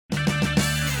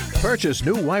Purchase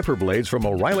new wiper blades from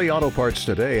O'Reilly Auto Parts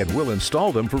today and we'll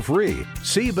install them for free.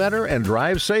 See better and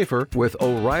drive safer with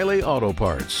O'Reilly Auto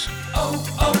Parts.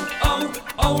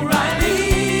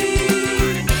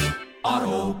 O'Reilly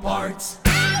Auto Parts.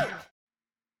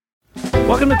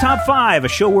 Welcome to Top 5, a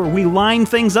show where we line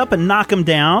things up and knock them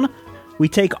down. We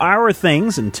take our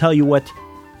things and tell you what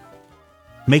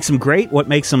makes them great, what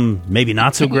makes them maybe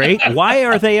not so great. Why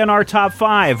are they in our Top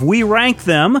 5? We rank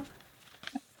them.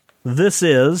 This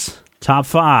is Top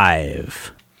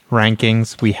 5.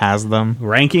 Rankings, we has them.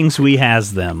 Rankings, we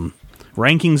has them.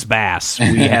 Rankings Bass,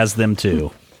 we has them too.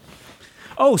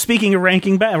 Oh, speaking of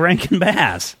ranking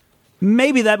Bass,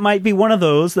 maybe that might be one of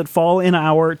those that fall in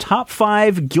our Top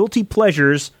 5 Guilty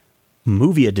Pleasures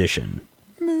movie edition.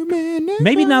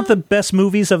 Maybe not the best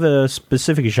movies of a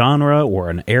specific genre or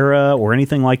an era or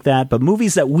anything like that, but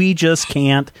movies that we just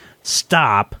can't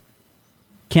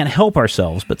help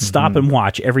ourselves but stop and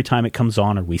watch every time it comes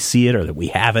on, or we see it, or that we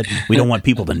have it, we don't want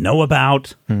people to know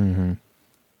about.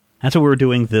 That's what we're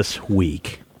doing this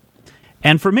week.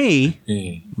 And for me,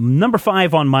 number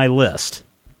 5 on my list,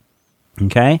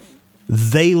 okay,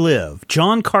 They Live.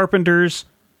 John Carpenter's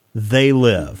They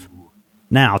Live.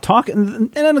 Now,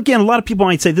 and again, a lot of people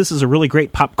might say this is a really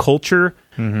great pop culture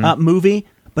movie,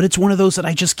 but it's one of those that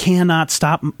I just cannot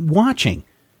stop watching.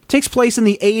 It takes place in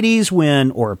the 80s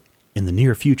or in the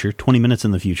near future, 20 minutes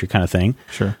in the future kind of thing.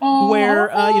 Sure. Where,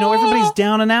 everybody's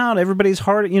down and out. Everybody's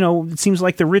hard. It seems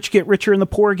like the rich get richer and the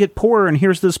poor get poorer. And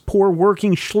here's this poor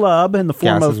working schlub in the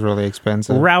form Gas of is really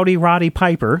expensive. Rowdy Roddy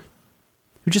Piper,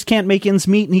 who just can't make ends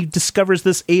meet. And he discovers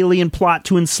this alien plot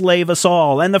to enslave us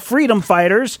all. And the freedom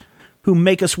fighters who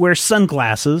make us wear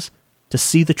sunglasses to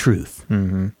see the truth.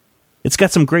 It's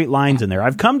got some great lines in there.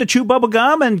 I've come to chew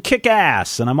bubblegum and kick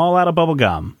ass, and I'm all out of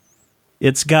bubblegum.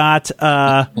 It's got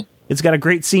a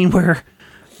great scene where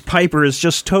Piper is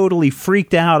just totally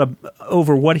freaked out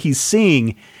over what he's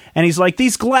seeing. And he's like,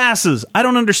 these glasses, I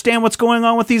don't understand what's going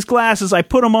on with these glasses. I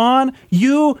put them on.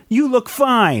 You look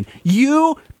fine.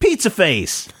 You, pizza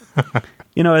face.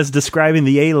 As describing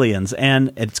the aliens.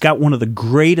 And it's got one of the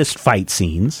greatest fight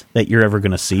scenes that you're ever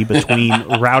going to see between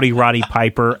Rowdy Roddy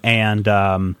Piper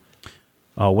and,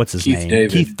 what's his name?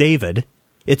 Keith David.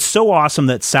 It's so awesome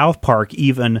that South Park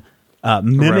even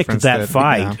mimicked that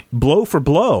fight, blow for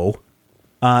blow,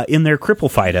 in their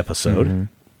Cripple Fight episode.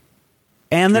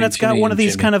 And then it's got one of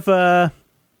these kind of, we're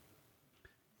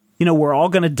all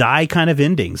going to die kind of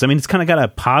endings. I mean, it's kind of got a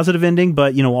positive ending,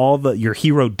 but, your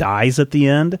hero dies at the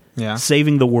end,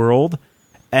 saving the world.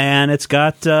 And it's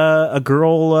got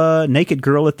a naked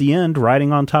girl at the end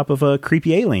riding on top of a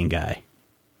creepy alien guy.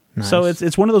 Nice. So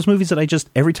it's one of those movies that I just,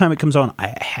 every time it comes on,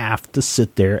 I have to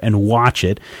sit there and watch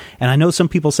it. And I know some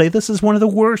people say this is one of the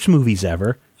worst movies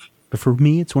ever, but for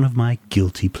me, it's one of my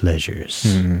guilty pleasures.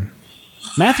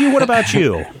 Matthew, what about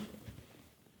you?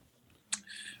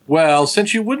 Well,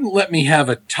 since you wouldn't let me have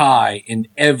a tie in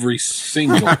every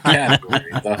single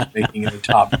category, thus making it a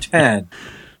top 10,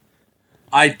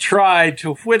 I tried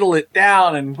to whittle it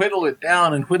down and whittle it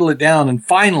down and whittle it down, and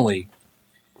finally,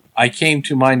 I came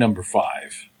to my number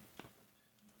 5.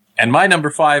 And my number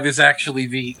 5 is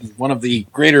actually one of the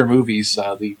greater movies,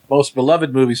 the most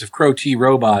beloved movies of Crow T.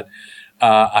 Robot.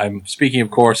 I'm speaking,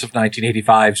 of course, of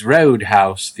 1985's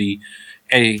Roadhouse,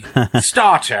 a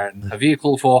star turn, a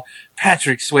vehicle for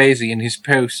Patrick Swayze in his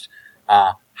post,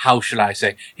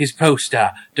 his post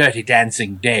Dirty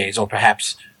Dancing days, or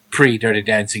perhaps pre-Dirty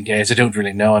Dancing days. I don't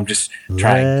really know. I'm just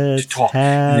trying to talk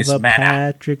in this manner.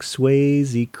 Patrick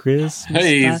Swayze Christmas.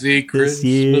 Hazy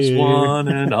Christmas, one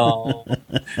and all.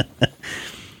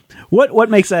 What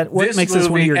makes that? What makes this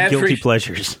one of your guilty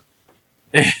pleasures?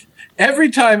 Every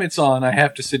time it's on, I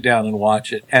have to sit down and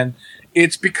watch it, and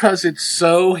it's because it's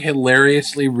so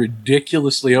hilariously,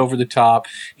 ridiculously over the top.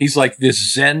 He's like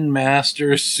this Zen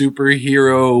master,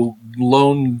 superhero,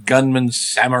 lone gunman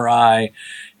samurai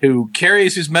who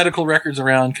carries his medical records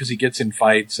around because he gets in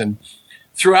fights. And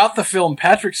throughout the film,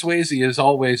 Patrick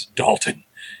Swayze Dalton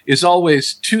is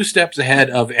always 2 steps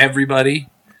ahead of everybody.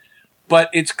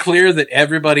 But it's clear that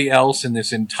everybody else in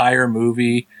this entire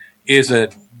movie is a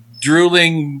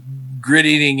drooling,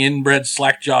 grit-eating, inbred,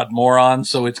 slack-jawed moron.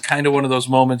 So it's kind of one of those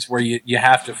moments where you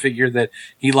have to figure that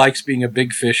he likes being a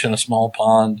big fish in a small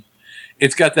pond.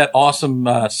 It's got that awesome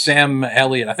Sam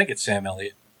Elliott, I think it's Sam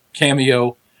Elliott,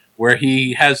 cameo where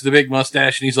he has the big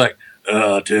mustache and he's like,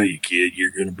 I'll tell you, kid,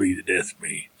 you're going to be the death of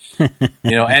me.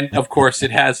 And of course it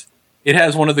has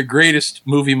one of the greatest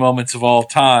movie moments of all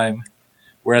time,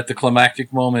 where at the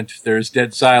climactic moment there's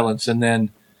dead silence and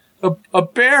then a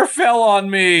bear fell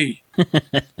on me.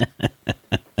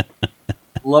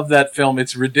 Love that film.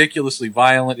 It's ridiculously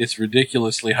violent. It's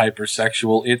ridiculously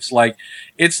hypersexual. It's like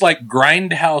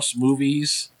grindhouse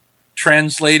movies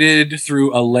translated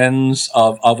through a lens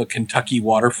of a Kentucky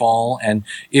waterfall. And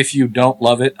if you don't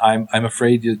love it, I'm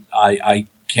afraid I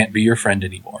can't be your friend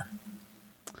anymore.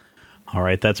 All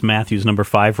right, that's Matthew's number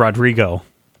 5. Rodrigo.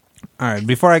 All right,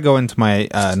 before I go into my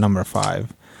number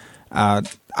 5,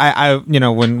 I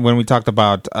when we talked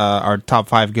about our top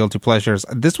 5 guilty pleasures,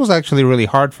 this was actually really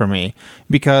hard for me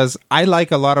because I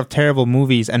like a lot of terrible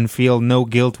movies and feel no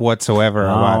guilt whatsoever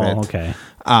about it. Okay.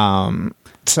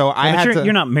 So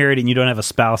you're not married and you don't have a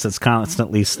spouse that's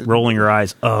constantly rolling her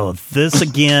eyes. Oh, this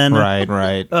again.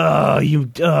 Right. Oh,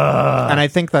 you. And I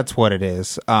think that's what it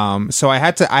is. So I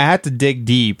had to dig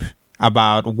deep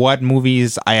about what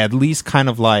movies I at least kind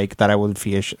of like that I would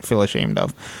feel ashamed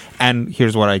of. And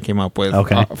here's what I came up with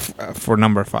for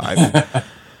number 5.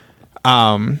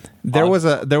 There was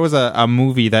a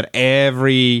movie that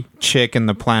every chick in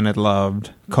the planet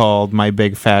loved called My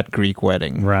Big Fat Greek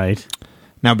Wedding. Right.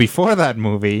 Now, before that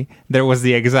movie, there was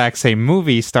the exact same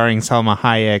movie starring Salma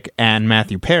Hayek and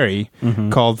Matthew Perry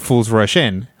called Fools Rush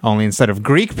In. Only instead of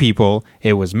Greek people,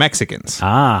 it was Mexicans.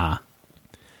 Ah.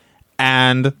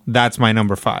 And that's my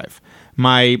number 5.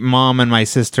 My mom and my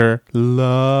sister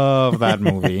love that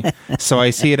movie. So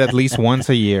I see it at least once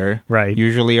a year. Right.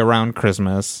 Usually around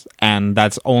Christmas. And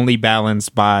that's only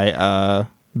balanced by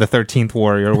The 13th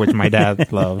Warrior, which my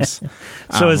dad loves.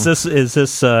 So is this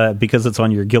because it's on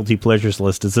your guilty pleasures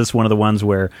list, is this one of the ones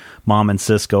where mom and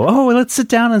sis go, oh, let's sit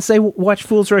down and watch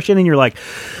Fools Rush In, and you're like,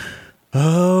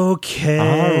 okay,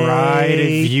 all right,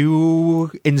 if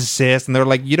you insist, and they're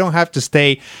like, you don't have to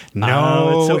stay.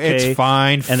 No, it's okay. It's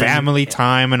fine. And family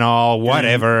time and all,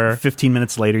 whatever. 15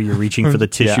 minutes later, you're reaching for the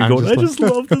tissue, I'm going, I just just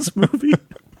love this movie.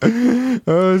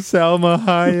 Oh, Salma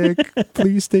Hayek,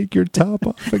 please take your top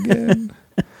off again.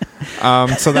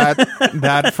 So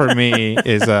that for me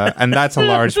is and that's a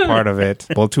large part of it.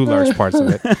 Well, 2 large parts of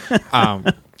it.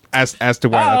 As to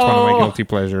why that's one of my guilty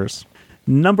pleasures.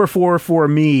 Number 4 for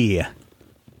me.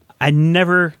 I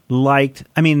never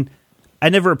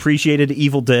appreciated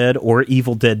Evil Dead or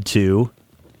Evil Dead 2,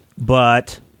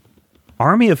 but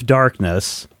Army of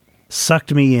Darkness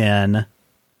sucked me in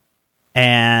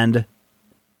and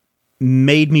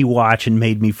made me watch and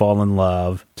made me fall in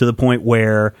love to the point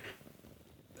where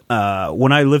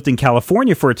when I lived in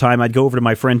California for a time, I'd go over to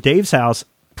my friend Dave's house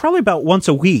probably about once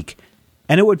a week.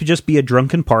 And it would just be a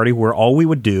drunken party where all we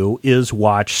would do is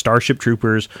watch Starship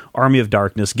Troopers, Army of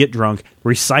Darkness, get drunk,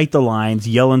 recite the lines,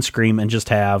 yell and scream, and just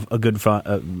have a good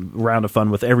round of fun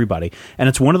with everybody. And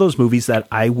it's one of those movies that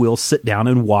I will sit down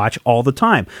and watch all the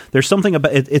time. There's something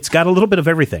about it. It's got a little bit of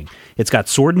everything. It's got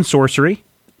sword and sorcery.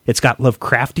 It's got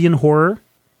Lovecraftian horror.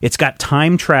 It's got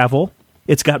time travel.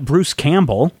 It's got Bruce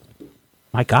Campbell.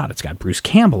 My God, it's got Bruce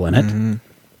Campbell in it. Mm-hmm.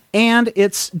 And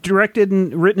it's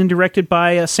written and directed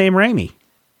by Sam Raimi.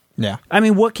 Yeah. I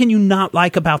mean, what can you not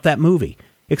like about that movie?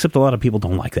 Except a lot of people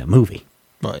don't like that movie.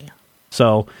 Oh, yeah.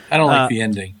 So I don't like the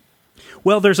ending.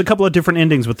 Well, there's a couple of different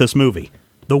endings with this movie.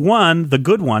 The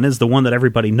good one, is the one that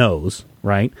everybody knows,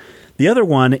 right? The other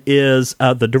one is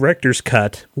the director's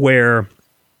cut, where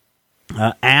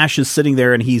Ash is sitting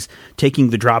there and he's taking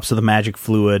the drops of the magic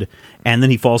fluid, and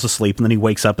then he falls asleep, and then he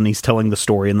wakes up and he's telling the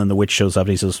story, and then the witch shows up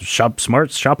and he says, shop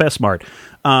S smart.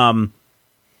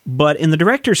 But in the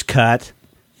director's cut,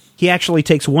 he actually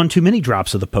takes one too many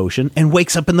drops of the potion and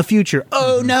wakes up in the future.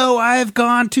 Oh no, I've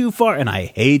gone too far. And I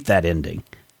hate that ending.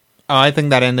 Oh, I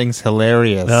think that ending's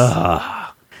hilarious.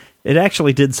 It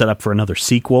actually did set up for another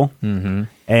sequel. Mm-hmm.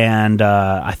 And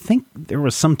I think there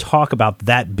was some talk about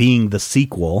that being the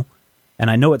sequel.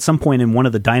 And I know at some point in one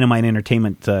of the Dynamite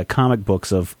Entertainment comic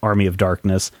books of Army of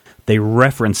Darkness, they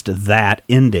referenced that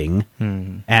ending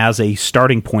as a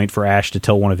starting point for Ash to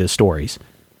tell one of his stories.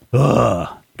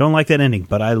 Don't like that ending,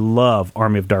 but I love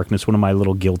Army of Darkness, one of my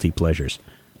little guilty pleasures.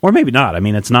 Or maybe not. I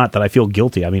mean, it's not that I feel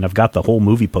guilty. I mean, I've got the whole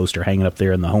movie poster hanging up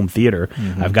there in the home theater.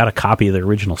 Mm-hmm. I've got a copy of the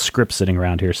original script sitting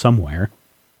around here somewhere.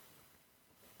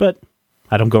 But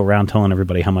I don't go around telling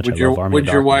everybody how much I love Army of Darkness. Would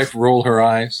your wife roll her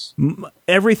eyes?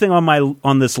 Everything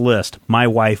on this list, my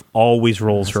wife always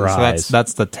rolls her eyes.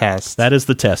 That's the test. That is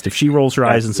the test. If she rolls her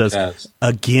eyes and says,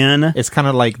 again... It's kind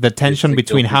of like the tension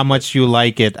between how much you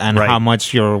like it and how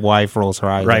much your wife rolls her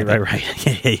eyes. Right.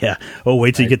 Yeah. Oh,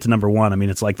 wait till you get to number 1. I mean,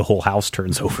 it's like the whole house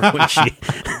turns over when she...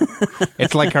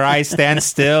 It's like her eyes stand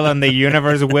still and the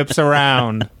universe whips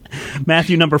around.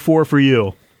 Matthew, number 4 for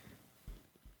you.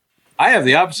 I have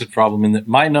the opposite problem in that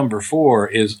my number 4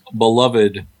 is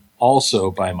beloved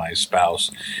also by my spouse.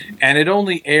 And it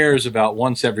only airs about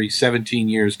once every 17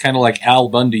 years, kind of like Al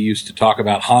Bundy used to talk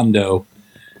about Hondo.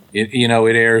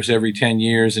 it airs every 10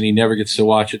 years and he never gets to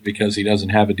watch it because he doesn't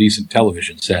have a decent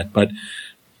television set. But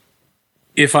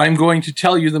if I'm going to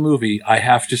tell you the movie, I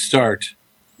have to start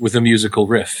with a musical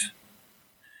riff.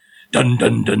 Dun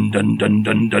dun dun dun dun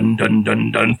dun dun dun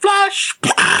dun dun flash.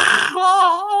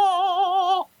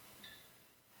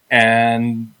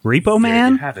 And Repo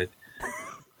Man? You have it.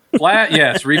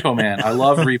 Yes, Repo Man. I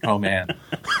love Repo Man.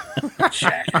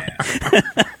 Jackass.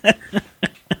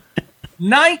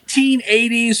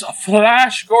 1980s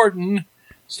Flash Gordon,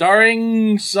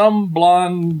 starring some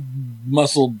blonde,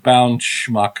 muscle-bound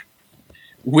schmuck,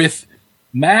 with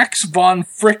Max von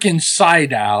Frickin'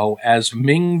 Sydow as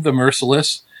Ming the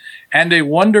Merciless, and a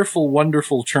wonderful,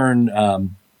 wonderful turn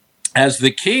as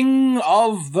the King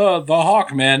of the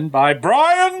Hawkmen by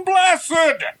Brian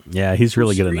Blessed. Yeah, he's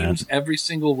really good in that. Every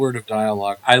single word of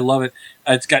dialogue. I love it.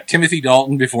 It's got Timothy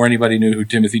Dalton before anybody knew who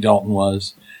Timothy Dalton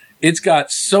was. It's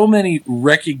got so many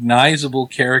recognizable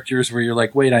characters where you're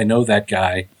like, wait, I know that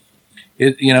guy.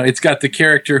 It's got the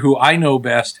character who I know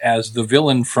best as the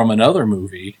villain from another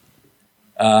movie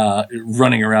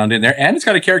running around in there. And it's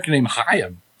got a character named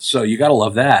Chaim. So you got to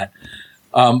love that.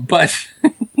 But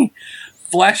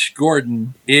Flash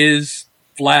Gordon is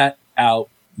flat out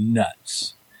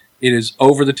nuts. It is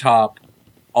over the top.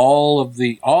 All of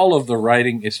the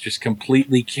writing is just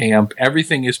completely camp.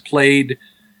 Everything is played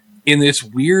in this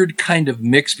weird kind of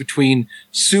mix between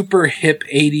super hip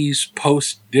 80s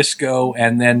post-disco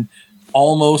and then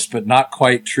almost but not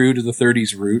quite true to the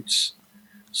 30s roots.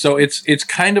 So it's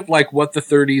kind of like what the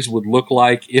 30s would look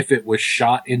like if it was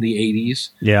shot in the 80s.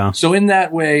 Yeah. So in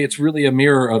that way, it's really a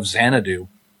mirror of Xanadu.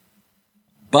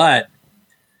 But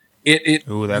it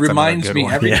reminds me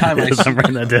every time I see... I'm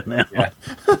writing that down now. Yeah.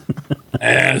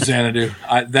 Xanadu.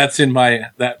 That's in my...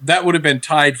 That would have been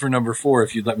tied for number 4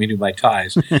 if you'd let me do my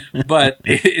ties. But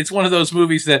it's one of those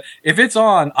movies that if it's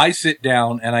on, I sit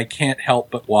down and I can't help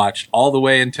but watch all the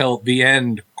way until the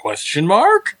end. ?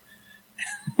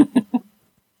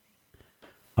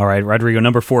 All right, Rodrigo,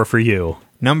 number 4 for you.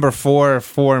 Number 4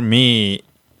 for me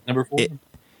Number 4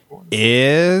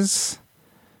 is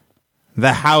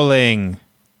The Howling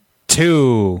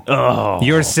 2. Oh.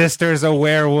 Your sister's a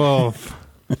werewolf.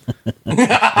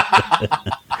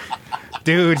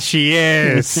 Dude, she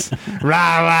is. Rah,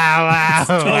 rah,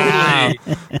 rah,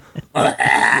 rah.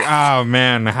 Oh,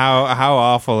 man. How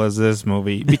awful is this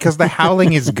movie? Because The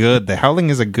Howling is good. The Howling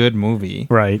is a good movie.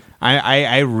 Right.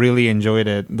 I really enjoyed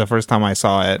it the first time I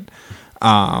saw it.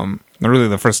 Really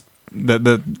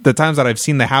the times that I've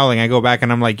seen The Howling, I go back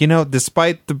and I'm like,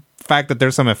 despite the fact that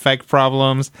there's some effect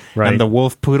problems and the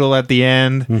wolf poodle at the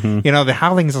end, The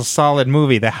Howling is a solid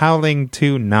movie. The Howling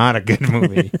 2, not a good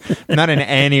movie. Not in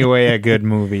any way a good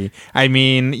movie. I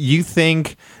mean, you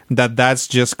think that that's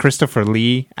just Christopher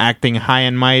Lee acting high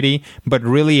and mighty, but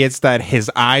really it's that his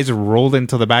eyes rolled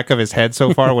into the back of his head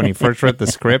so far when he first read the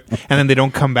script, and then they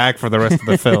don't come back for the rest of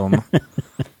the film.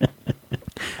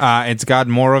 It's got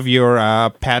more of your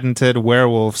patented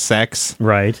werewolf sex.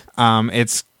 Right.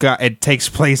 It takes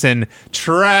place in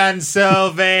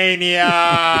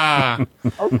Transylvania.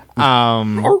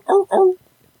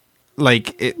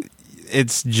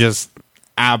 It's just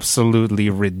absolutely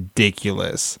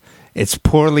ridiculous. It's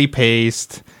poorly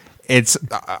paced. It's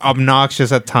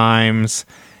obnoxious at times,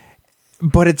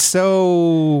 but it's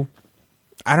so,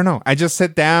 I don't know. I just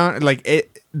sit down,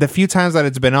 the few times that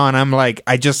it's been on, I'm like,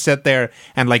 I just sit there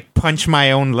and punch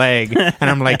my own leg, and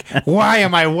I'm like, why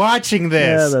am I watching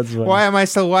this? Yeah, that's funny. Why am I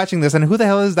still watching this? And who the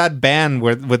hell is that band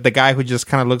with the guy who just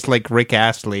kind of looks like Rick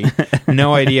Astley?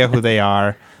 No idea who they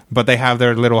are, but they have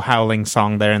their little howling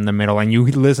song there in the middle, and you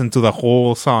listen to the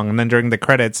whole song, and then during the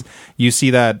credits, you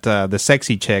see that the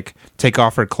sexy chick take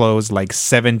off her clothes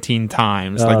 17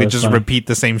 times. They just repeat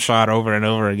the same shot over and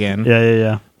over again.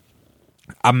 Yeah.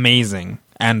 Amazing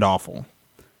and awful.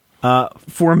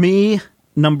 For me,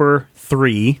 number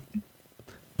 3,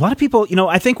 a lot of people,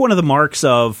 I think one of the marks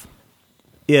of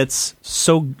it's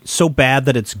so bad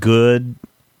that it's good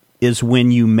is when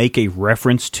you make a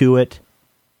reference to it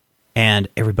and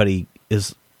everybody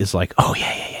is like, oh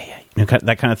yeah.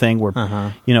 That kind of thing where,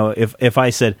 if I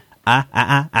said,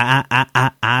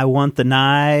 I want the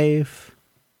knife,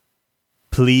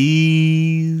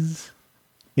 please.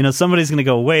 Somebody's going to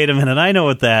go, wait a minute, I know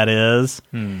what that is.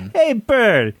 Hey,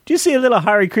 Bird, do you see a little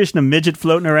Hare Krishna midget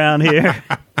floating around here?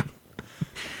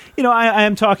 I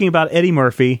am talking about Eddie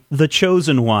Murphy, the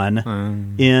chosen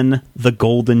one, in The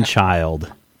Golden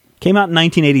Child. Came out in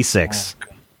 1986.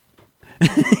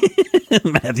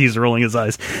 Matthew's rolling his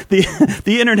eyes. The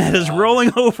internet is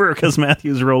rolling over because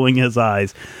Matthew's rolling his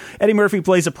eyes. Eddie Murphy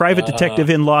plays a private detective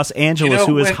in Los Angeles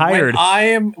who is hired.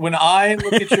 When I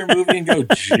look at your movie and go,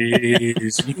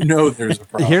 "Jeez," you know there's a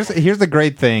problem. Here's the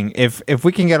great thing: if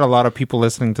we can get a lot of people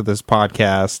listening to this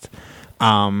podcast,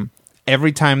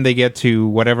 every time they get to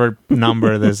whatever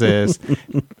number this is,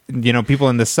 people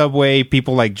in the subway,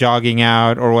 people like jogging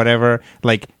out or whatever,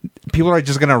 like people are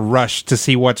just gonna rush to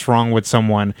see what's wrong with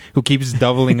someone who keeps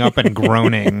doubling up and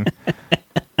groaning.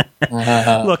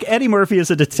 Look, Eddie Murphy is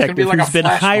a detective who's been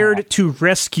hired to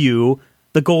rescue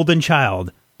the golden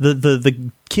child,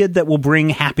 the kid that will bring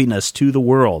happiness to the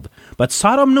world. But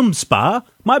Sodom Numspa,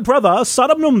 my brother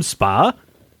Sodom Numspa,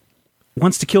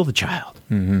 wants to kill the child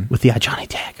with the Ajani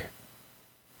dagger.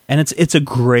 And it's a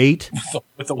great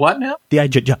with the what now? The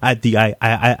Ajani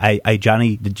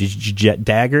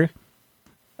dagger.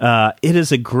 It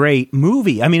is a great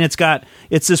movie. I mean, it's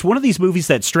this one of these movies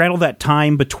that straddle that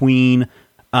time between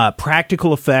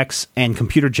practical effects and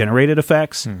computer generated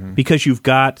effects, because you've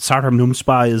got Sodom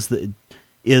Numspa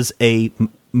is a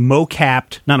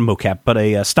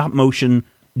stop motion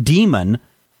demon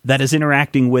that is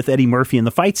interacting with Eddie Murphy in the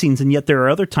fight scenes, and yet there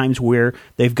are other times where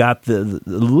they've got the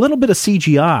little bit of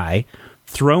CGI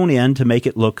thrown in to make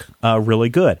it look really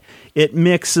good. It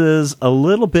mixes a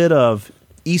little bit of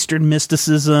Eastern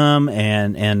mysticism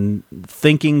and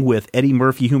thinking with Eddie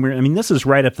Murphy humor. I mean, this is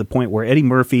right up the point where Eddie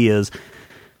Murphy is,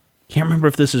 can't remember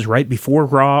if this is right before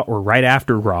Raw or right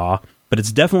after Raw, but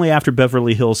it's definitely after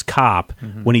Beverly Hills Cop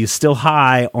when he's still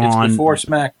high on... It's before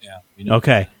SmackDown.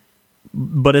 Okay.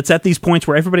 But it's at these points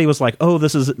where everybody was like, oh,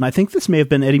 I think this may have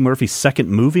been Eddie Murphy's second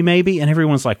movie, maybe, and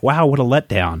everyone's like, wow, what a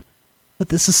letdown. But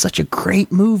this is such a great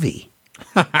movie.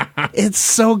 It's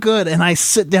so good, and I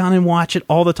sit down and watch it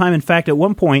all the time. In fact, at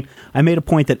one point, I made a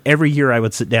point that every year I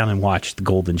would sit down and watch The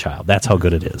Golden Child. That's how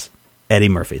good it is. Eddie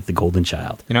Murphy, The Golden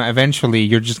Child. Eventually,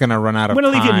 you're just going to run out of time.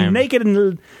 I'm going to leave you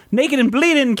naked and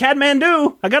bleeding,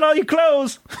 Kathmandu. I got all your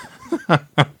clothes.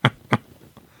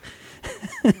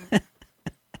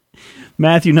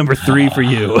 Matthew, number 3 for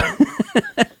you.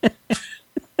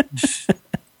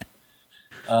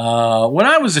 When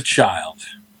I was a child,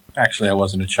 actually I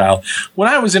wasn't a child, when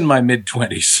I was in my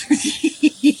mid-20s,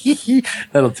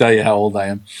 that'll tell you how old I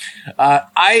am,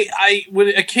 I would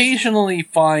occasionally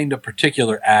find a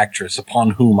particular actress upon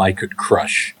whom I could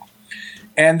crush.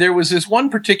 And there was this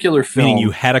one particular film... Meaning you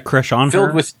had a crush on filled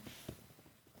her? With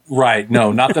Right,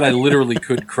 no, not that I literally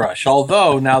could crush.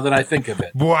 Although, now that I think of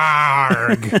it.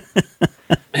 Bwarg!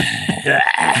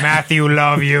 Matthew,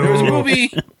 love you.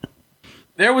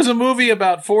 There was a movie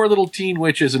about 4 little teen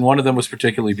witches, and one of them was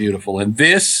particularly beautiful. And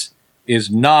this is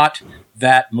not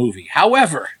that movie.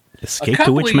 However, a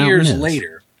couple of years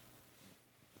later,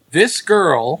 this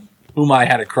girl, whom I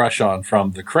had a crush on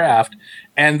from The Craft,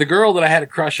 and the girl that I had a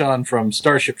crush on from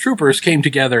Starship Troopers came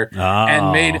together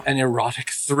and made an erotic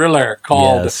thriller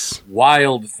called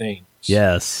Wild Things.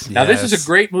 Yes. Now, this is a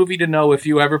great movie to know if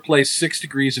you ever play 6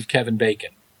 Degrees of Kevin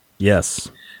Bacon. Yes.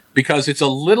 Because it's a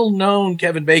little-known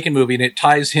Kevin Bacon movie, and it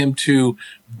ties him to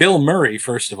Bill Murray,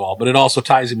 first of all, but it also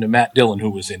ties him to Matt Dillon, who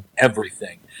was in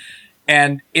everything.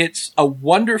 And it's a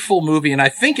wonderful movie, and I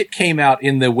think it came out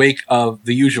in the wake of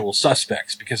The Usual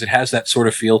Suspects, because it has that sort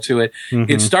of feel to it.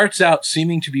 It starts out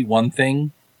seeming to be one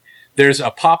thing. There's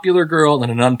a popular girl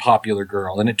and an unpopular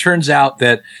girl, and it turns out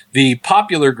that the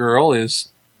popular girl is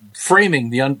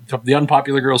framing the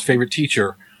unpopular girl's favorite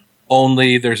teacher,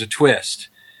 only there's a twist.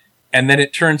 And then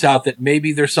it turns out that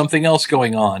maybe there's something else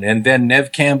going on. And then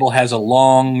Nev Campbell has a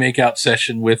long makeout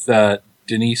session with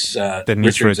Denise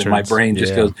Richards, and my brain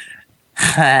just goes,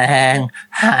 hang.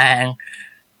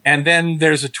 And then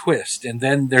there's a twist, and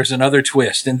then there's another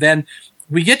twist. And then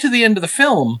we get to the end of the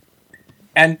film,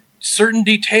 and certain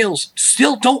details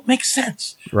still don't make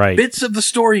sense. Right. Bits of the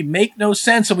story make no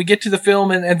sense, and we get to the film,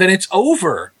 and then it's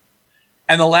over.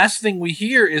 And the last thing we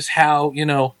hear is how,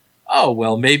 oh,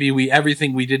 well, maybe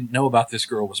everything we didn't know about this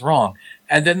girl was wrong.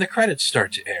 And then the credits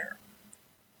start to air.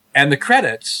 And the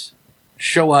credits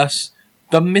show us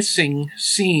the missing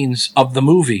scenes of the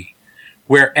movie,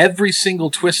 where every single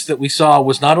twist that we saw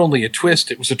was not only a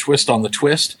twist, it was a twist on the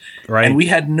twist. Right. And we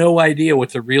had no idea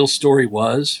what the real story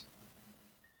was.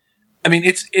 I mean,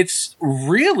 it's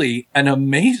really an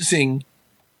amazing,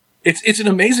 it's an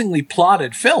amazingly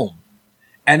plotted film.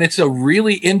 And it's a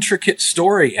really intricate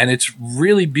story, and it's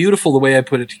really beautiful the way I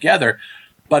put it together.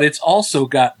 But it's also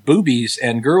got boobies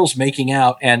and girls making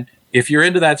out. And if you're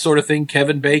into that sort of thing,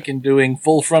 Kevin Bacon doing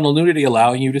full frontal nudity,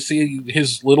 allowing you to see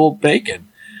his little bacon.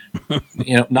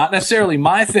 Not necessarily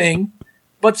my thing,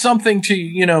 but something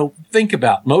to, think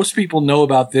about. Most people know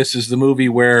about this as the movie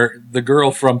where the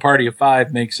girl from Party of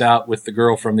Five makes out with the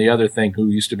girl from the other thing who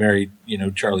used to marry,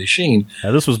 Charlie Sheen.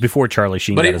 Now, this was before Charlie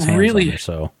Sheen got his hands on her,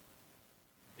 so.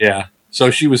 Yeah.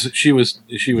 So she was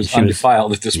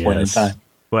undefiled at this point in time.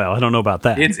 Well, I don't know about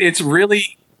that.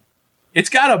 It's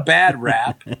got a bad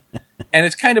rap, and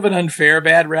it's kind of an unfair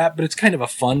bad rap, but it's kind of a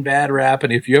fun bad rap.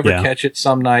 And if you ever catch it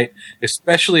some night,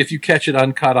 especially if you catch it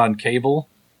uncut on cable,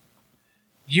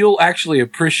 you'll actually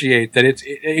appreciate that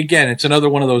it's another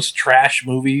one of those trash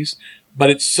movies, but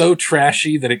it's so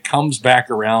trashy that it comes back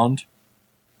around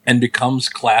and becomes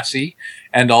classy,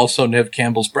 and also Neve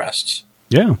Campbell's breasts.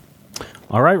 Yeah.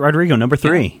 All right, Rodrigo, number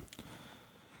 3.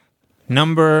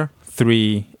 Number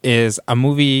 3 is a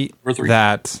movie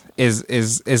that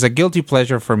is a guilty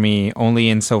pleasure for me, only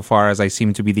insofar as I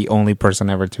seem to be the only person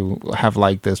ever to have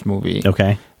liked this movie.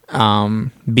 Okay.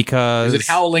 Because... Is it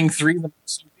Howling 3? The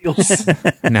Marsupials?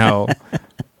 No.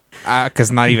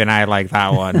 Because not even I like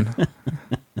that one.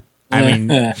 I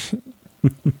mean,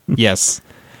 yes.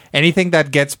 Anything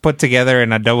that gets put together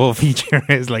in a double feature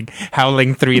is like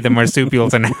Howling 3, The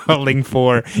Marsupials, and Howling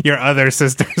 4, Your Other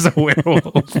Sister's a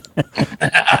Werewolf.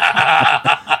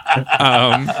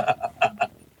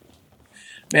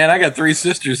 Man, I got 3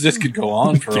 sisters. This could go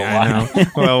on for a while.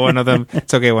 Well, one of them,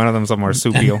 it's okay, one of them's a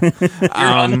marsupial.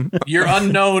 Your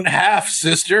unknown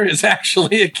half-sister is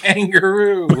actually a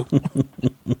kangaroo.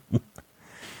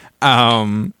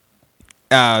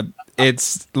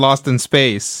 It's Lost in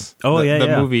Space. Oh,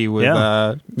 the movie with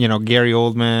Gary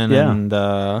Oldman and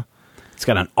it's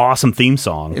got an awesome theme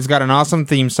song. It's got an awesome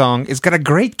theme song. It's got a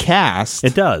great cast.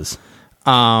 It does.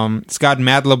 It's got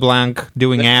Matt LeBlanc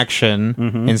doing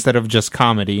action instead of just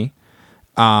comedy.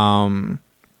 Got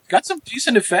some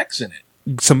decent effects in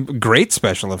it. Some great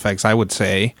special effects, I would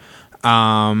say.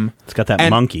 It's got that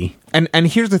monkey. And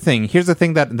here's the thing. Here's the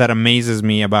thing that amazes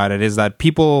me about it is that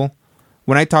people,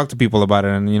 when I talk to people about it,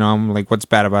 and I'm like, "What's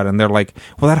bad about it?" and they're like,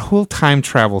 "Well, that whole time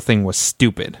travel thing was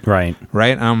stupid." Right.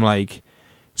 And I'm like,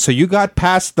 "So you got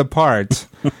past the part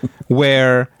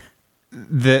where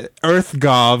the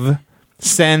EarthGov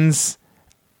sends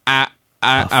a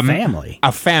family.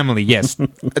 A family, yes.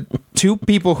 2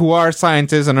 people who are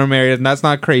scientists and are married, and that's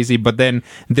not crazy, but then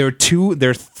there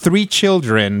are 3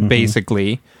 children,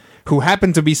 basically, who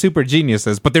happen to be super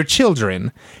geniuses, but they're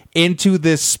children, into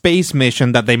this space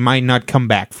mission that they might not come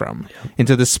back from.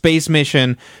 Into the space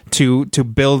mission to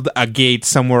build a gate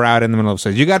somewhere out in the middle of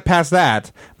space. You got past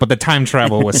that, but the time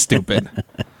travel was stupid.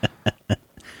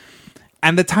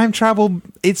 And the time travel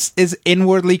is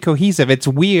inwardly cohesive. It's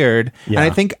weird. Yeah.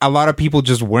 And I think a lot of people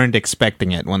just weren't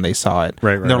expecting it when they saw it.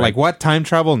 Right, They're like, what? Time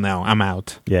travel? No, I'm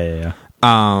out. Yeah.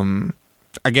 Again,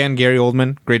 Gary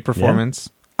Oldman, great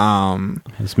performance.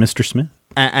 It's Mr. Smith.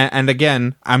 And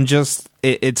again, I'm just...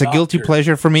 It's a guilty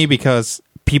pleasure for me because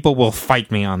people will fight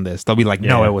me on this. They'll be like,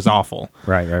 no, it was awful.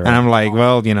 Right. And I'm like,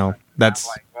 well, that's...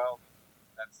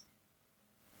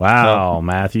 Wow, so,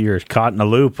 Matthew, you're caught in a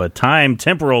loop, a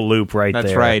temporal loop there.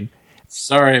 That's right.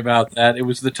 Sorry about that. It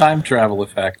was the time travel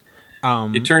effect.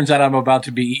 It turns out I'm about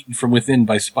to be eaten from within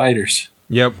by spiders.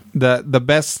 Yep.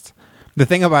 The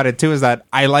thing about it, too, is that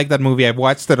I like that movie. I've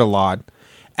watched it a lot,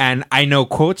 and I know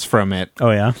quotes from it. Oh,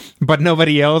 yeah? But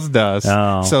nobody else does.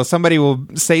 Oh. So somebody will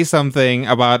say something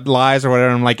about lies or whatever,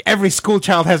 and I'm like, every school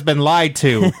child has been lied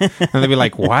to. And they'll be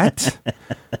like, what?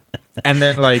 And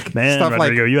then, like, man, stuff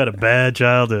Rodrigo, like... you had a bad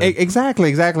childhood. Exactly.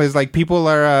 It's like people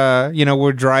are,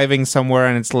 we're driving somewhere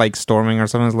and it's, like, storming or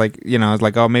something. It's like, it's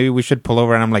like, oh, maybe we should pull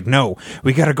over. And I'm like, no,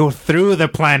 we got to go through the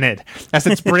planet as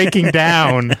it's breaking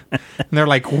down. And they're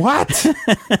like, what?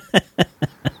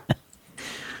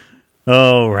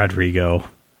 Oh, Rodrigo.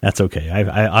 That's okay.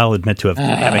 I'll admit to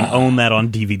having owned that on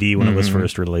DVD when it was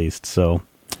first released. So,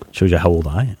 shows you how old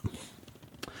I am.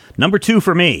 Number 2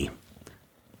 for me.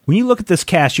 When you look at this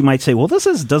cast, you might say, well, this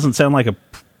doesn't sound like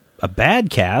a bad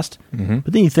cast.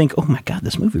 But then you think, oh, my God,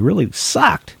 this movie really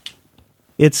sucked.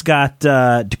 It's got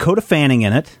Dakota Fanning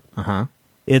in it.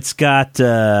 It's got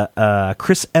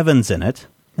Chris Evans in it.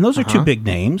 And those are 2 big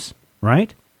names,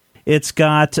 right? It's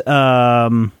got,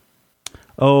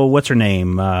 what's her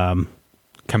name?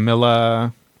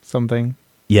 Camilla something?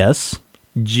 Yes.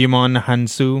 Djimon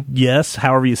Hounsou? Yes,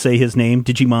 however you say his name.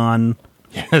 Digimon.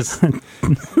 Yes.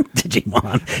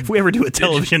 Digimon. If we ever do a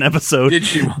television episode,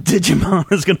 Digimon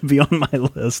is going to be on my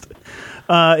list.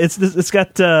 It's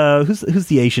got who's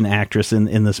the Asian actress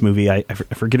in this movie? I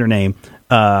forget her name.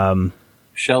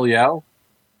 Shell Yao?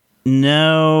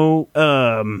 No.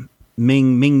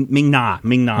 Ming Na.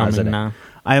 Ming Na is in it.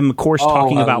 I am, of course,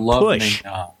 talking about Push.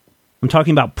 I'm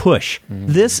talking about Push.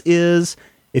 This is,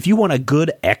 if you want a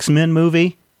good X-Men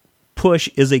movie, Push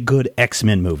is a good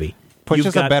X-Men movie. Push You've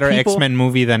is a got better people- X-Men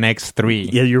movie than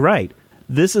X3. Yeah, you're right.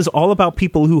 This is all about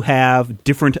people who have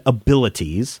different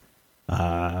abilities.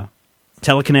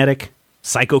 Telekinetic,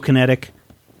 psychokinetic,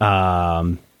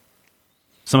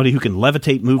 somebody who can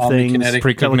levitate, move things. Omnikinetic.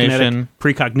 Precognition.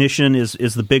 Precognition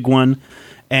is the big one.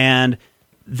 And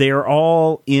they're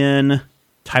all in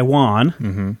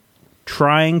Taiwan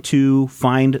trying to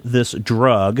find this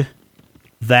drug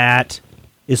that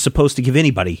is supposed to give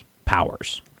anybody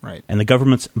powers. Right. And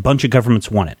a bunch of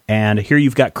governments want it. And here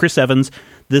you've got Chris Evans.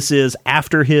 This is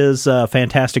after his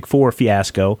Fantastic Four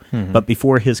fiasco, but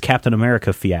before his Captain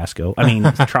America fiasco. I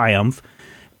mean, triumph.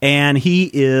 And he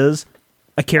is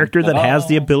a character that has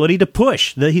the ability to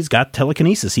push. That he's got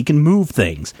telekinesis. He can move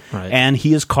things. Right. And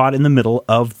he is caught in the middle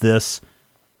of this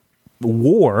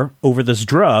war over this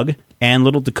drug. And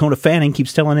little Dakota Fanning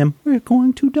keeps telling him, "We're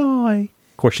going to die."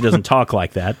 Of course, she doesn't talk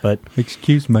like that, but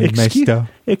Excuse me, mister.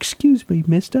 Excuse me,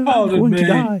 mister. I'm going to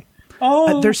die.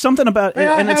 There's something about it,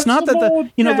 and it's not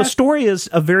that the story is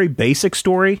a very basic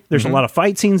story. There's a lot of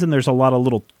fight scenes, and there's a lot of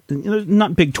little,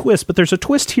 not big twists, but there's a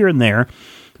twist here and there.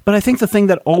 But I think the thing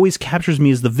that always captures me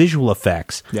is the visual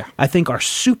effects. Yeah. I think are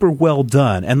super well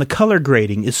done, and the color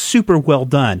grading is super well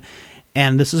done.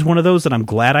 And this is one of those that I'm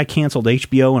glad I canceled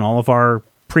HBO and all of our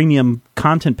premium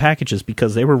content packages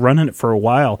because they were running it for a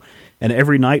while. And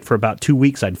every night for about 2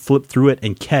 weeks, I'd flip through it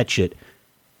and catch it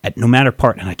at no matter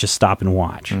part, and I'd just stop and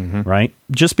watch, right?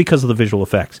 Just because of the visual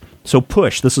effects. So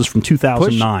Push, this is from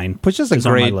 2009. Push is on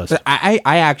great. my list. I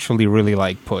actually really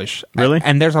like Push. Really?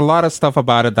 And there's a lot of stuff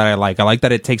about it that I like. I like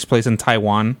that it takes place in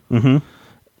Taiwan.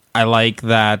 I like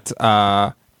that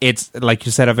it's, like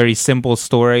you said, a very simple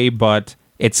story, but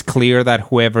it's clear that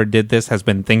whoever did this has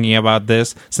been thinking about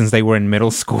this since they were in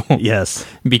middle school. Yes.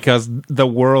 Because the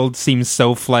world seems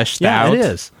so fleshed out. Yeah, it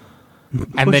is.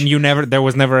 And then there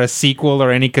was never a sequel or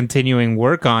any continuing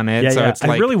work on it. Yeah, so yeah. it's I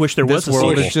like really wish there was a this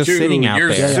world sequel. is just Dude, sitting out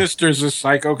your there. sister's a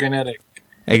psychokinetic.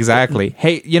 Exactly.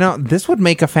 Hey, this would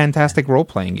make a fantastic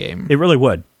role-playing game. It really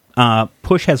would.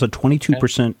 Push has a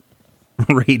 22%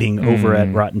 rating over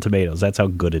at Rotten Tomatoes. That's how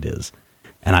good it is.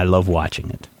 And I love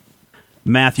watching it.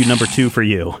 Matthew, number 2 for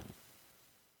you.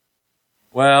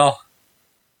 Well,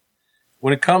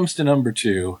 when it comes to number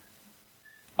 2,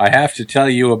 I have to tell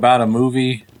you about a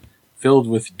movie filled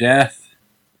with death,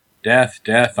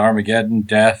 Armageddon,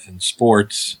 death, and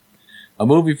sports. A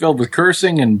movie filled with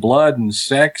cursing and blood and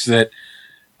sex that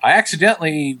I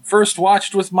accidentally first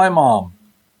watched with my mom.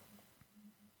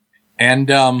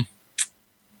 And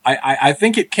I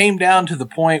think it came down to the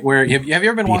point where have you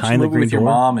ever been watching a movie with your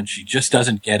mom and she just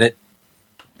doesn't get it?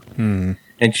 And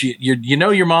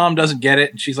your mom doesn't get it,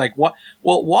 and she's like, "What?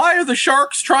 Well, why are the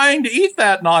sharks trying to eat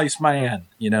that nice man?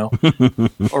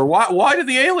 Or why do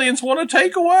the aliens want to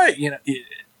take away?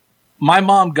 My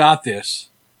mom got this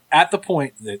at the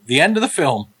point that the end of the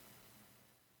film.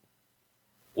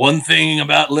 One thing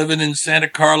about living in Santa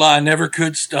Carla I never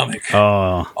could stomach.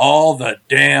 Oh. All the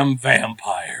damn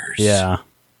vampires. Yeah.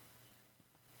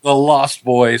 The Lost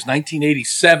Boys,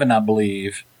 1987, I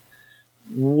believe.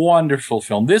 Wonderful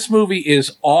film. This movie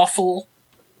is awful,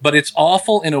 but it's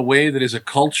awful in a way that is a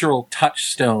cultural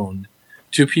touchstone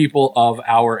to people of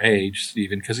our age,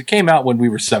 Stephen, because it came out when we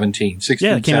were 16,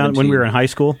 Yeah, it came 17. out when we were in high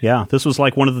school. Yeah, this was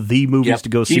like one of the movies to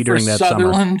go see Kiefer during that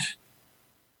Sutherland. summer.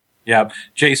 Yeah,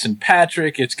 Jason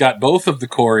Patrick. It's got both of the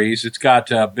Coreys. It's got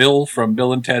Bill from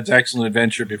Bill and Ted's Excellent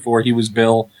Adventure before he was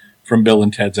Bill from Bill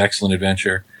and Ted's Excellent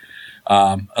Adventure.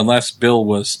 Unless Bill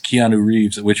was Keanu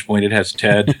Reeves, at which point it has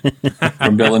Ted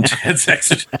from Bill and Ted's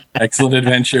Excellent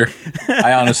Adventure.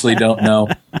 I honestly don't know.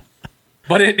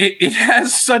 But it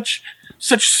has such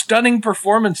stunning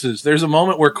performances. There's a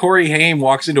moment where Corey Haim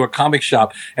walks into a comic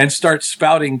shop and starts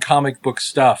spouting comic book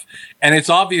stuff. And it's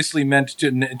obviously meant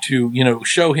to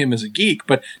show him as a geek,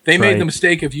 but they made the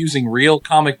mistake of using real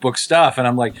comic book stuff. And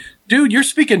I'm like, dude, you're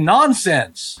speaking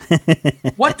nonsense.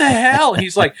 What the hell? And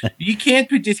he's like, you can't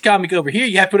put this comic over here.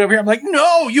 You have to put it over here. I'm like,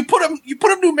 no, you put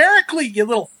them numerically, you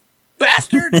little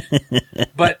bastard.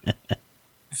 But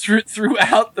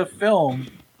throughout the film,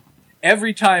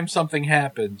 every time something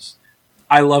happens,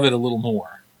 I love it a little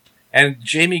more. And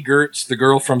Jamie Gertz, the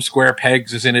girl from Square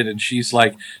Pegs, is in it, and she's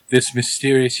like this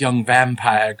mysterious young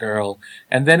vampire girl.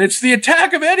 And then it's the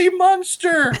attack of Eddie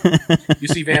Munster. You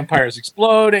see vampires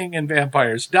exploding and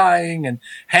vampires dying and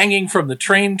hanging from the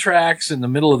train tracks in the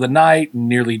middle of the night and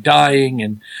nearly dying,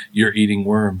 and you're eating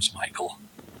worms, Michael.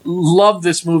 Love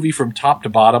this movie from top to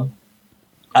bottom.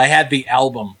 I had the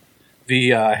album.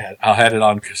 I had it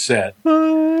on cassette.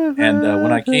 And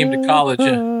when I came to college...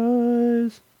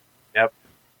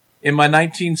 in my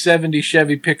 1970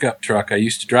 Chevy pickup truck, I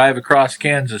used to drive across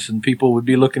Kansas, and people would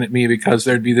be looking at me because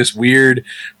there'd be this weird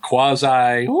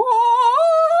quasi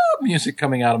music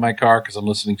coming out of my car because I'm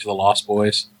listening to the Lost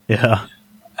Boys. Yeah.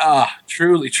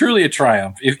 Truly a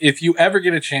triumph. If you ever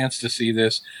get a chance to see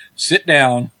this, sit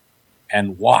down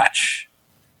and watch.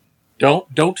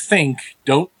 Don't think.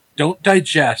 Don't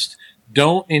digest.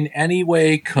 Don't in any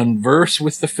way converse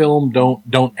with the film.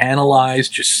 Don't analyze.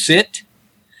 Just sit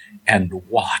and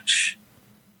watch.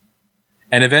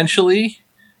 And eventually,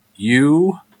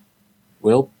 you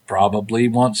will probably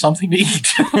want something to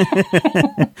eat.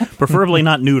 Preferably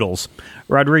not noodles.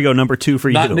 Rodrigo, number 2 for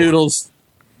you. Not noodles.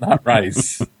 Not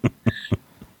rice.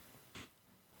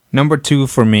 Number 2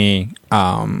 for me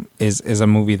is a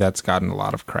movie that's gotten a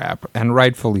lot of crap, and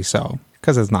rightfully so,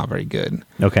 because it's not very good.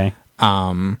 Okay.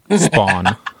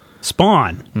 Spawn.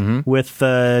 Spawn with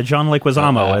John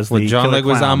Leguizamo as the with John killer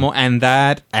clown.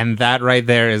 Leguizamo, and that right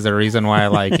there is the reason why I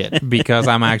like it, because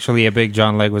I'm actually a big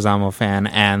John Leguizamo fan,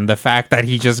 and the fact that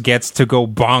he just gets to go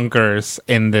bonkers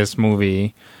in this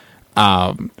movie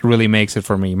really makes it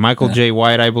for me. Michael J.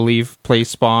 White, I believe, plays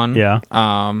Spawn. Yeah.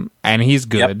 And he's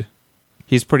good. Yep.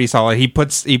 He's pretty solid. He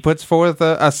puts forth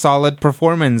a solid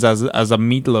performance as a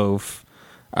meatloaf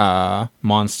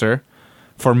monster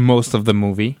for most of the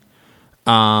movie.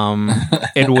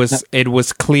 It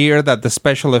was clear that the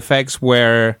special effects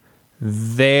were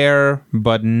there,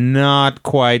 but not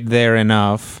quite there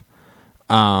enough.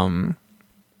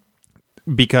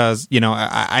 Because,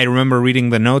 I remember reading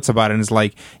the notes about it, and it's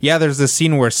like, yeah, there's this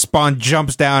scene where Spawn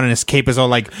jumps down and his cape is all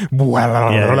like,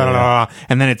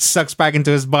 and then it sucks back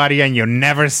into his body and you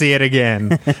never see it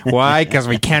again. Why? Because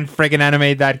we can't friggin'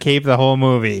 animate that cape the whole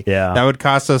movie. Yeah. That would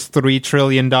cost us $3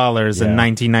 trillion in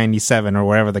 1997 or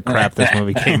wherever the crap this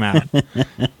movie came out.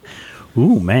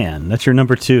 Ooh, man, that's your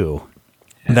number 2.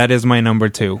 That is my number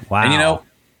 2. Wow. And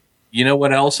you know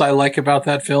what else I like about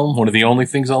that film? One of the only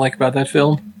things I like about that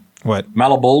film? What?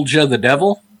 Malebolgia the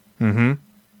Devil? Mm-hmm.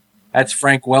 That's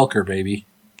Frank Welker, baby.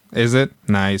 Is it?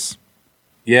 Nice.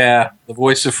 Yeah, the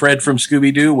voice of Fred from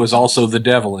Scooby-Doo was also the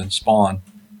devil in Spawn.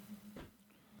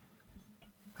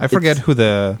 I forget who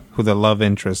the love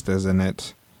interest is in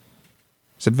it.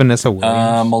 Is it Vanessa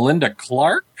Williams? Melinda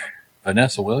Clarke?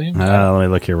 Vanessa Williams? Let me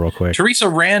look here real quick. Teresa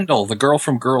Randall, the girl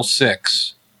from Girl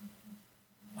 6.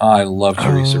 I love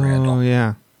Teresa Randall. Oh,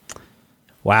 yeah.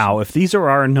 Wow, if these are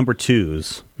our number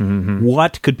 2s,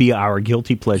 what could be our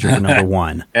guilty pleasure for number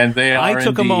 1? And they are I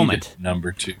took a moment.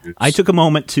 Number 2s. I took a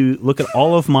moment to look at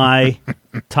all of my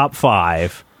top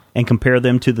 5 and compare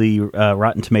them to the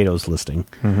Rotten Tomatoes listing.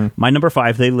 My number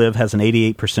 5, They Live, has an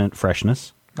 88%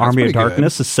 freshness. That's Army of pretty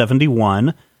Darkness is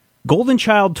 71. Golden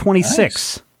Child, 26.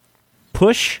 Nice.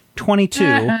 Push, 22.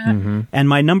 And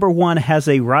my number 1 has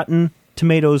a Rotten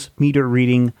Tomatoes meter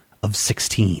reading of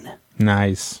 16.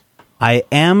 Nice. I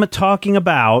am talking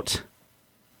about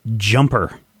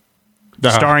Jumper,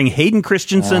 starring Hayden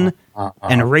Christensen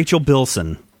and Rachel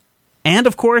Bilson. And,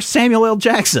 of course, Samuel L.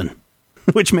 Jackson,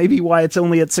 which may be why it's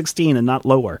only at 16 and not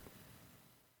lower.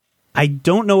 I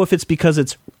don't know if it's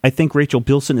because I think Rachel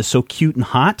Bilson is so cute and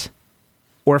hot,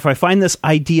 or if I find this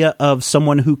idea of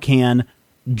someone who can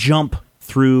jump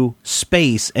through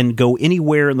space and go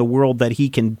anywhere in the world that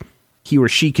he or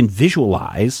she can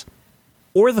visualize,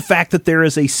 or the fact that there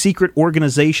is a secret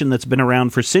organization that's been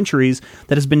around for centuries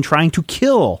that has been trying to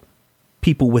kill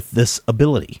people with this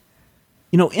ability.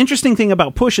 Interesting thing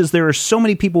about Push is there are so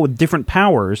many people with different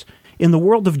powers. In the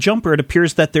world of Jumper, it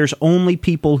appears that there's only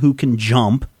people who can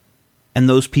jump and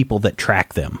those people that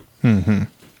track them.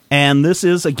 And this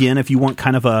is, again, if you want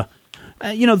kind of a...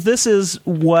 this is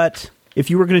what... If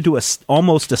you were going to do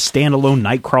almost a standalone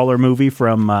Nightcrawler movie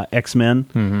from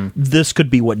X-Men, this could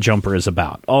be what Jumper is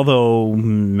about. Although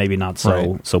maybe not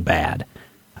so bad.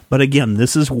 But again,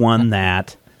 this is one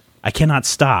that I cannot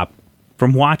stop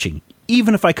from watching.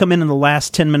 Even if I come in the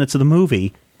last 10 minutes of the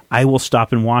movie, I will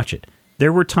stop and watch it.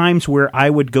 There were times where I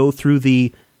would go through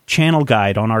the channel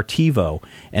guide on our TiVo,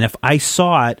 and if I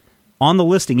saw it on the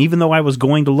listing, even though I was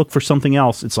going to look for something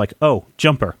else, it's like, oh,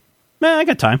 Jumper. I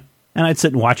got time. And I'd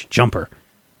sit and watch Jumper.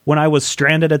 When I was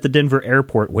stranded at the Denver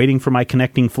airport waiting for my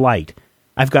connecting flight,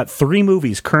 I've got 3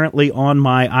 movies currently on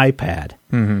my iPad.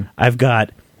 I've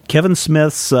got Kevin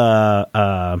Smith's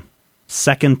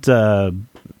second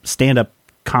stand-up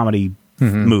comedy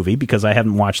movie, because I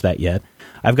haven't watched that yet.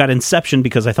 I've got Inception,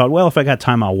 because I thought, well, if I got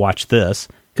time, I'll watch this,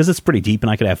 because it's pretty deep and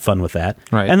I could have fun with that.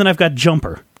 Right. And then I've got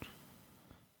Jumper.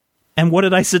 And what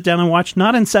did I sit down and watch?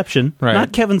 Not Inception,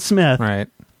 not Kevin Smith. Right.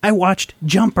 I watched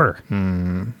Jumper.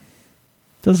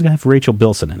 Doesn't have Rachel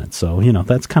Bilson in it, so,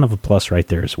 that's kind of a plus right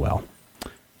there as well.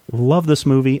 Love this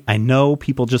movie. I know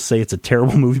people just say it's a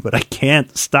terrible movie, but I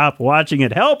can't stop watching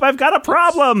it. Help, I've got a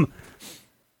problem.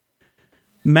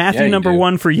 Matthew, number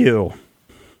one for you.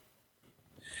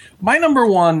 My number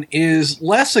one is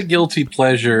less a guilty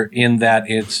pleasure in that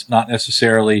it's not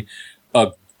necessarily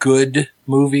a good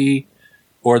movie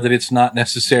or that it's not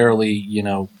necessarily,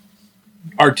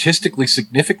 artistically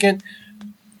significant.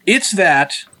 It's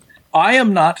that I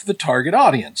am not the target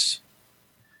audience.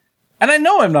 And I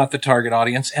know I'm not the target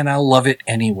audience, and I love it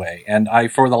anyway. And I,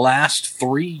 for the last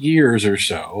 3 years or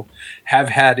so, have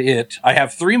had it. I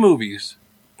have 3 movies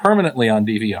permanently on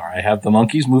DVR. I have the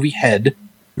Monkees movie Head.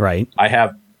 Right. I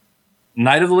have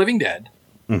Night of the Living Dead.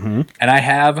 Mm-hmm. And I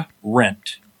have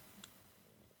Rent.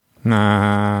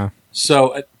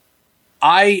 So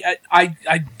I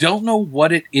don't know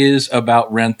what it is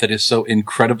about Rent that is so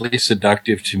incredibly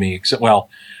seductive to me. Except,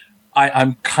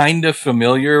 I'm kind of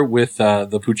familiar with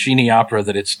the Puccini opera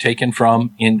that it's taken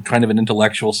from in kind of an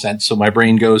intellectual sense. So my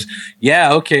brain goes,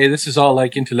 yeah, okay, this is all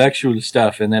like intellectual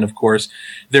stuff. And then, of course,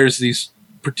 there's these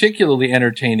particularly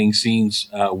entertaining scenes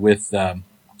with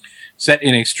set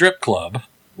in a strip club,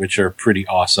 which are pretty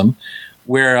awesome,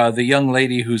 where the young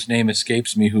lady whose name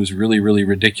escapes me, who's really, really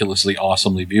ridiculously,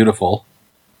 awesomely beautiful.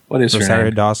 What is her name?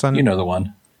 Rosario Dawson? You know the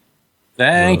one.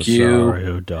 Thank you.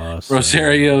 Rosario Dawson.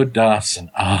 Rosario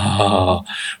Dawson. Oh.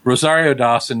 Rosario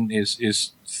Dawson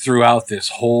is throughout this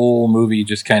whole movie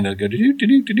just kind of go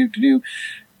do.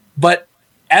 But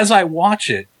as I watch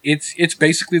it, it's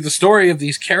basically the story of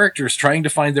these characters trying to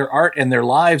find their art and their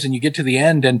lives, and you get to the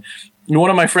end, and one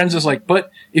of my friends is like,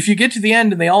 but if you get to the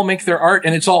end and they all make their art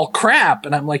and it's all crap,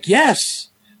 and I'm like, yes,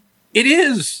 it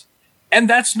is. And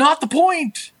that's not the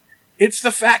point. It's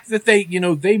the fact that they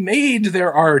made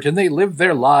their art and they lived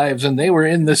their lives and they were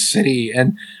in the city.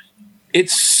 And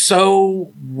it's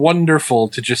so wonderful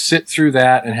to just sit through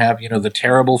that and have, the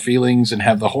terrible feelings and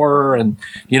have the horror and,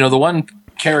 the one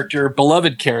character,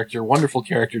 beloved character, wonderful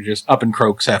character just up and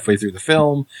croaks halfway through the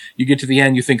film. You get to the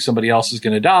end, you think somebody else is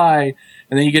going to die.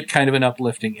 And then you get kind of an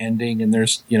uplifting ending and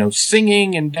there's,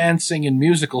 singing and dancing and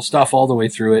musical stuff all the way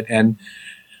through it and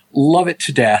love it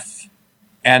to death.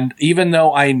 And even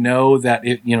though I know that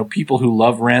people who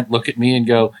love Rent look at me and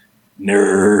go,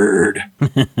 nerd.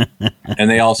 And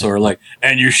they also are like,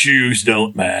 and your shoes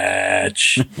don't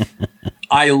match.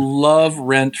 I love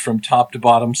Rent from top to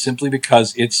bottom simply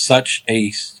because it's such a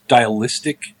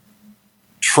stylistic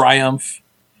triumph.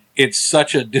 It's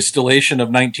such a distillation of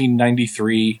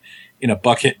 1993 in a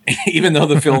bucket, even though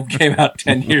the film came out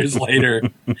 10 years later.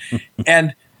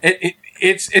 And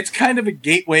it's kind of a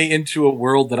gateway into a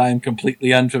world that I'm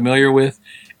completely unfamiliar with.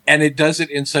 And it does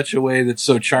it in such a way that's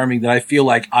so charming that I feel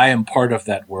like I am part of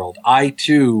that world. I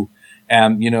too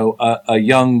am, a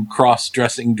young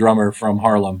cross-dressing drummer from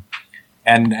Harlem.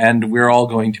 And we're all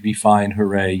going to be fine.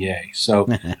 Hooray. Yay. So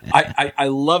I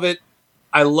love it.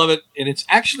 I love it. And it's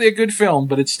actually a good film,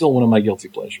 but it's still one of my guilty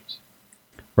pleasures.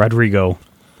 Rodrigo,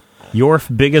 your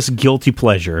biggest guilty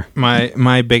pleasure.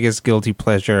 My biggest guilty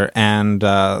pleasure, and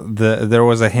there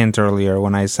was a hint earlier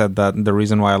when I said that the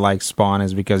reason why I like Spawn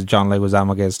is because John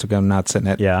Leguizamo gets to go nuts in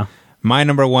it. Yeah. My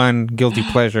number one guilty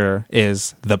pleasure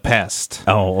is The Pest.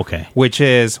 Oh, okay. Which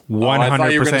is 100%. I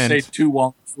thought you were going to say Tu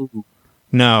Wong Fu.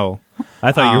 No.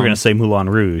 I thought you were going to say Moulin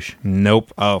Rouge.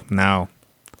 Nope. Oh, no.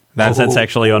 That's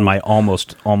actually on my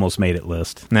almost made it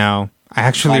list. No. I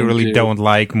actually really don't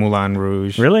like Moulin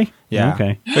Rouge. Really? Yeah.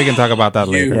 Okay. We can talk about that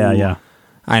later. Yeah.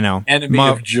 I know. Enemy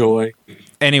of joy.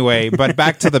 Anyway, but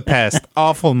back to The Pest.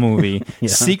 Awful movie. Yeah.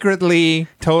 Secretly,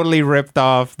 totally ripped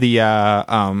off the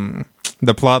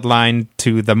plot line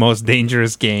to The Most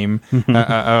Dangerous Game,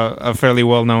 a fairly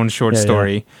well-known short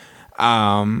story,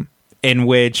 in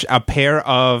which a pair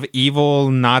of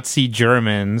evil Nazi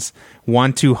Germans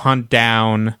want to hunt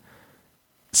down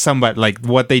somebody. Like,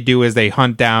 what they do is they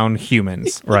hunt down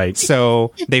humans. Right.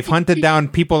 So they've hunted down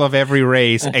people of every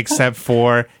race except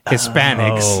for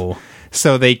Hispanics. Oh.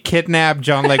 So they kidnap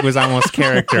John Leguizamo's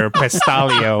character,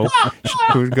 Pestalio,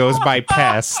 who goes by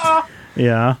Pest.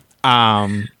 Yeah.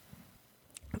 And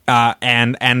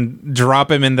drop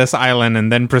him in this island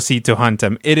and then proceed to hunt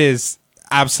him. It is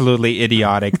absolutely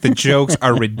idiotic. The jokes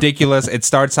are ridiculous. It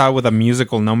starts out with a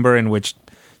musical number in which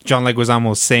John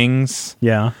Leguizamo sings.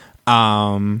 Yeah.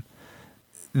 And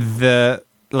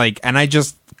I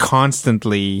just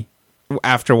constantly,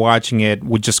 after watching it,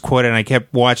 would just quote it, and I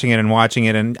kept watching it,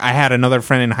 and I had another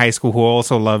friend in high school who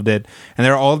also loved it, and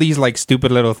there are all these like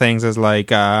stupid little things as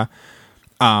like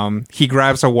he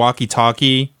grabs a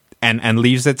walkie-talkie and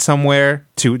leaves it somewhere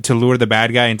to lure the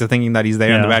bad guy into thinking that he's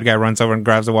there, and the bad guy runs over and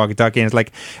grabs the walkie-talkie and is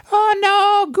like, oh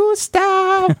no, Oh,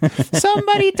 Gustav!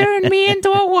 Somebody turned me into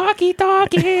a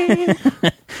walkie-talkie.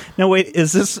 No, wait.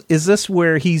 Is this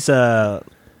where he's like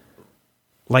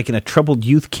in a troubled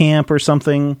youth camp or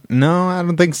something? No, I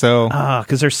don't think so.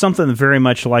 Because there's something very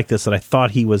much like this that I thought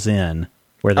he was in,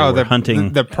 where they were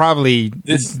hunting. They're probably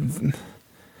This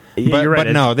You're right.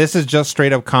 But no, this is just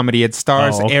straight up comedy. It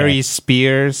stars Aries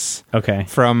Spears. Okay.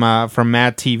 From Mad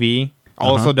TV.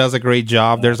 Also does a great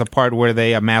job. There's a part where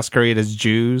they masquerade as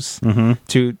Jews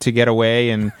to get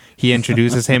away, and he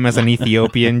introduces him as an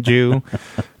Ethiopian Jew.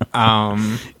 Oh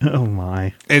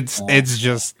my! It's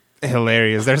just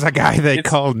hilarious. There's a guy they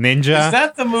call Ninja. Is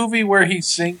that the movie where he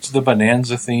sings the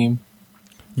Bonanza theme?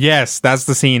 Yes, that's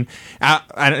the scene.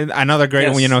 Another great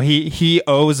one. You know, he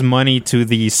owes money to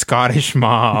the Scottish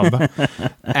mob,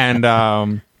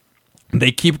 and they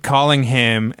keep calling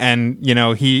him, and you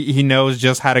know he knows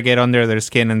just how to get under their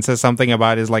skin, and says something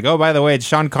about is like, oh, by the way, it's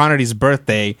Sean Connery's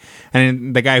birthday,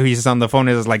 and the guy who's on the phone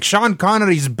is like, Sean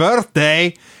Connery's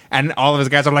birthday, and all of his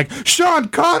guys are like, Sean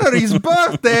Connery's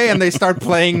birthday, and they start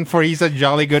playing For He's a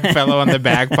Jolly Good Fellow on the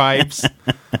bagpipes.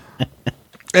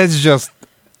 It's just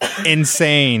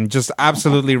insane, just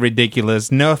absolutely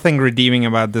ridiculous. Nothing redeeming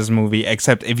about this movie,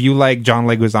 except if you like John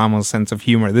Leguizamo's sense of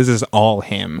humor, this is all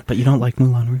him. But you don't like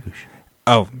Moulin Rouge.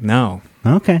 Oh, no.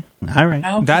 Okay. All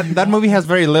right. That movie has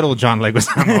very little John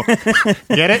Leguizamo.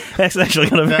 Get it? That's actually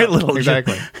got a very little.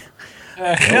 Exactly.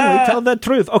 We tell the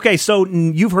truth. Okay, so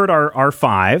you've heard our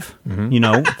five. You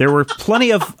know, there were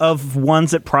plenty of ones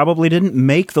that probably didn't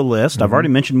make the list. I've already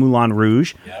mentioned Moulin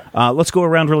Rouge. Yep. Let's go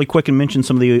around really quick and mention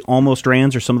some of the almost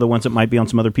rans or some of the ones that might be on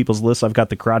some other people's lists. I've got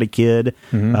The Karate Kid,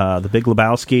 The Big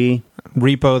Lebowski,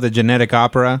 Repo, The Genetic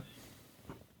Opera,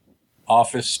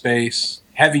 Office Space.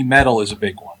 Heavy Metal is a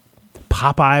big one.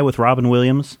 Popeye with Robin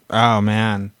Williams. Oh,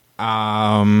 man.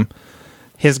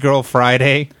 His Girl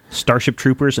Friday. Starship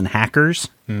Troopers and Hackers.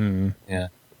 Yeah.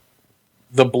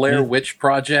 The Blair Witch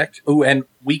Project. Ooh, and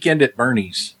Weekend at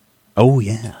Bernie's. Oh,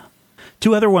 yeah.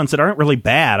 Two other ones that aren't really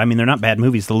bad. I mean, they're not bad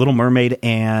movies. The Little Mermaid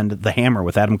and The Hammer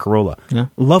with Adam Carolla. Yeah.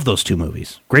 Love those two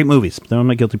movies. Great movies. They're on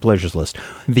my guilty pleasures list.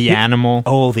 The Animal.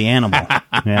 Oh, The Animal.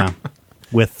 Yeah.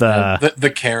 With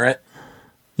the Carrot.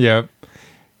 Yep.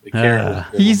 The Carrot.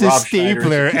 He's a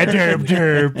stapler. A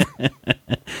derp.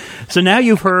 So now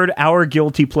you've heard our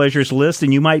guilty pleasures list,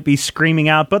 and you might be screaming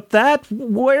out, but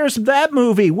where's that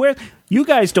movie? Where you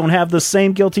guys don't have the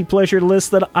same guilty pleasure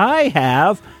list that I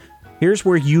have. Here's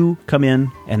where you come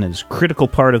in, and it's a critical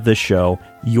part of this show,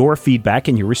 your feedback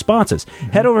and your responses.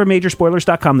 Head over to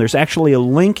Majorspoilers.com. There's actually a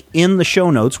link in the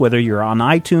show notes, whether you're on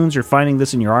iTunes or finding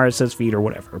this in your RSS feed or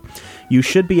whatever. You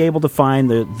should be able to find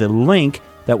the link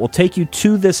that will take you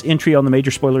to this entry on the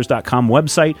Majorspoilers.com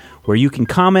website, where you can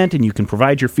comment and you can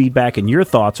provide your feedback and your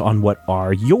thoughts on what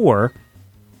are your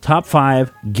top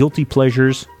 5 guilty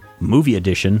pleasures movie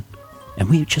edition, and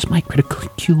we just might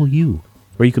ridicule you,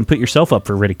 or you can put yourself up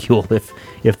for ridicule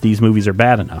if these movies are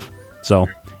bad enough. So,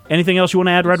 anything else you want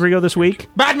to add, Rodrigo, this week?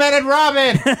 Batman and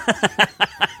Robin!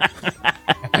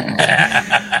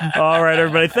 All right,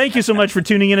 everybody. Thank you so much for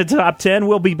tuning in to Top 10.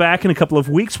 We'll be back in a couple of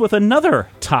weeks with another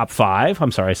Top 5.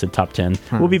 I'm sorry, I said Top 10.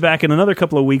 We'll be back in another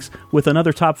couple of weeks with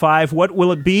another Top 5. What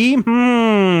will it be?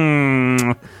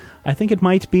 I think it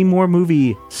might be more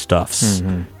movie stuffs.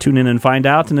 Tune in and find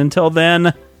out. And until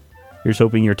then, here's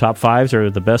hoping your Top 5s are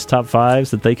the best Top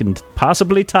 5s that they can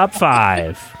possibly top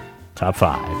 5. Top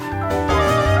 5.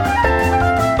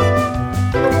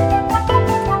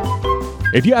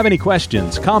 If you have any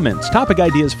questions, comments, topic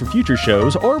ideas for future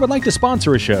shows, or would like to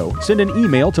sponsor a show, send an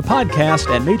email to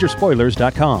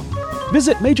podcast@majorspoilers.com.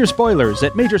 Visit Major Spoilers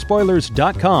at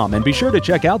majorspoilers.com and be sure to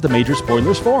check out the Major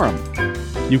Spoilers Forum.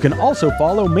 You can also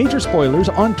follow Major Spoilers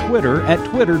on Twitter at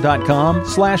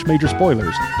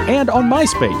twitter.com/majorspoilers and on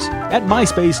MySpace at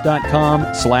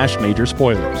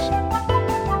myspace.com/majorspoilers.